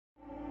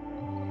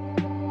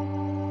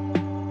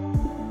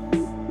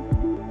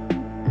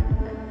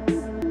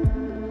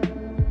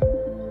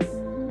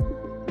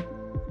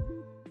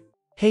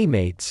Hey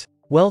mates!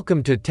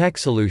 Welcome to Tech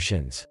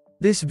Solutions.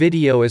 This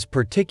video is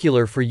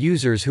particular for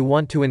users who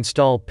want to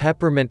install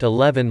Peppermint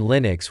 11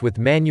 Linux with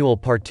manual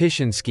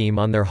partition scheme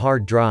on their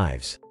hard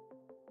drives.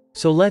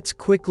 So let's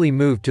quickly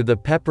move to the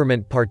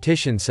Peppermint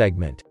partition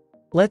segment.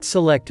 Let's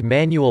select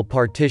manual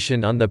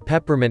partition on the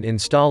Peppermint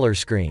installer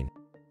screen.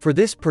 For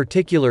this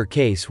particular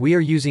case we are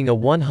using a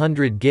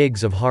 100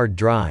 gigs of hard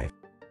drive.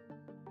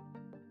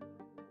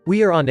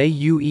 We are on a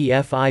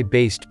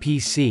UEFI-based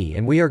PC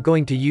and we are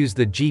going to use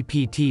the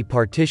GPT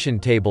partition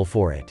table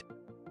for it.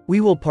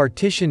 We will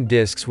partition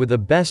disks with the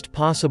best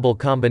possible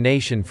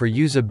combination for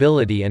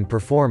usability and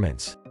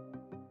performance.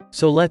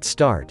 So let's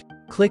start.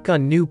 Click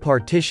on New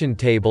Partition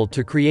Table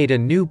to create a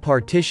new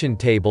partition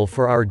table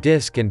for our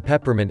disk and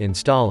Peppermint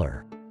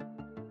installer.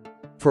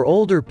 For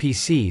older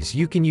PCs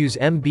you can use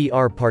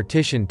MBR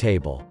partition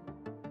table.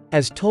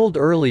 As told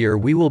earlier,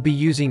 we will be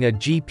using a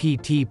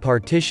GPT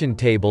partition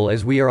table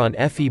as we are on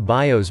FE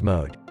BIOS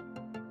mode.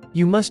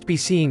 You must be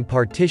seeing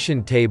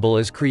partition table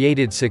is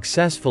created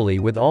successfully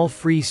with all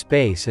free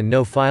space and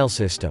no file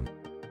system.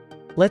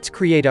 Let's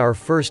create our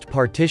first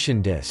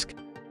partition disk.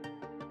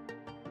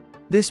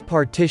 This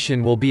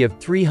partition will be of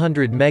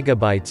 300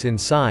 megabytes in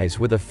size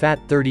with a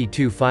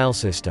FAT32 file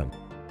system.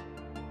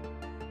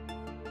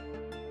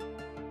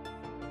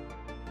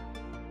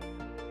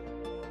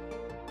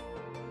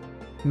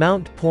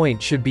 Mount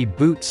point should be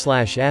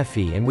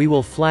boot/FE and we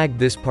will flag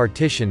this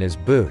partition as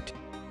boot.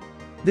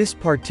 This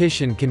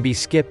partition can be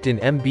skipped in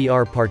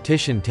MBR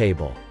partition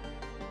table.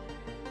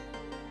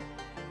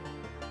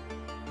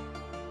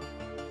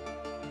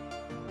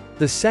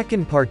 The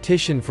second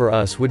partition for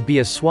us would be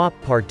a swap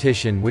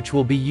partition which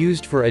will be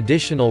used for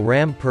additional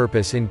RAM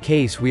purpose in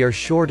case we are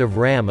short of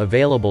RAM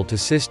available to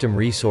system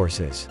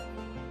resources.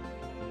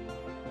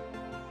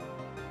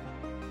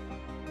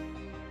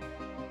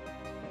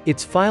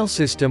 Its file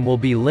system will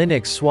be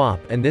Linux swap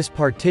and this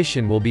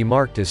partition will be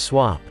marked as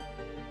swap.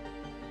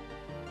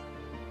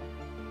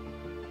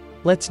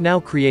 Let's now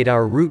create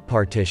our root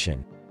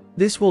partition.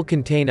 This will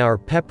contain our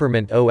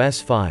Peppermint OS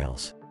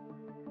files.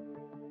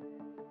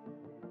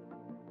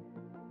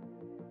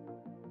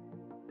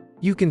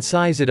 You can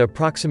size it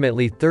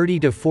approximately 30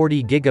 to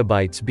 40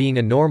 gigabytes being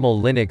a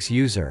normal Linux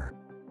user.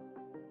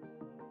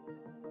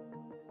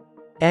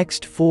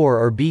 ext4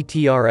 or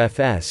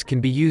btrfs can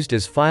be used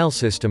as file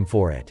system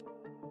for it.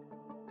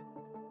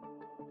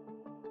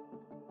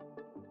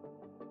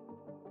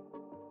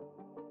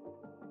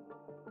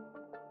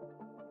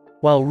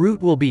 While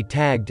root will be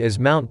tagged as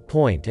mount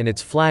point and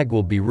its flag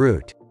will be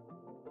root.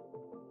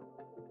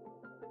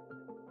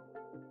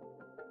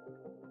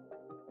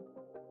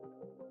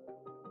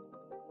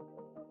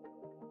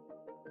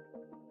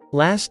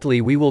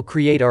 Lastly, we will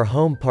create our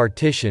home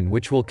partition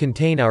which will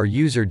contain our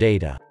user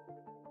data.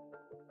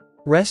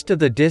 Rest of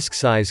the disk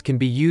size can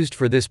be used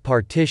for this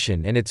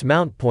partition and its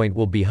mount point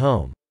will be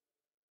home.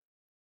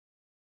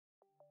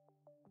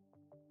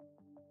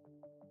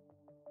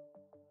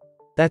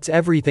 That's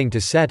everything to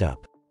set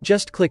up.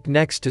 Just click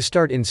Next to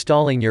start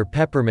installing your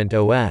Peppermint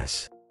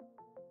OS.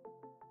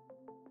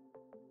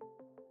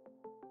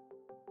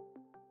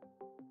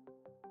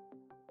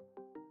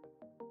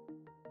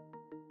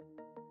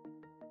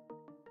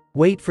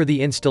 Wait for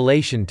the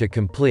installation to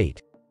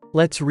complete.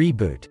 Let's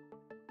reboot.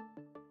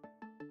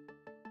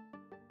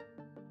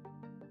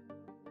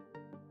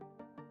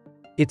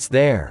 It's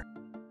there.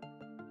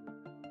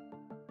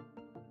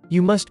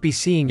 You must be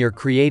seeing your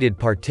created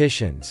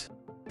partitions.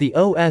 The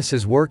OS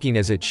is working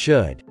as it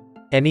should.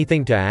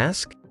 Anything to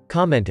ask?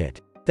 Comment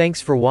it.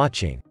 Thanks for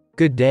watching.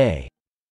 Good day.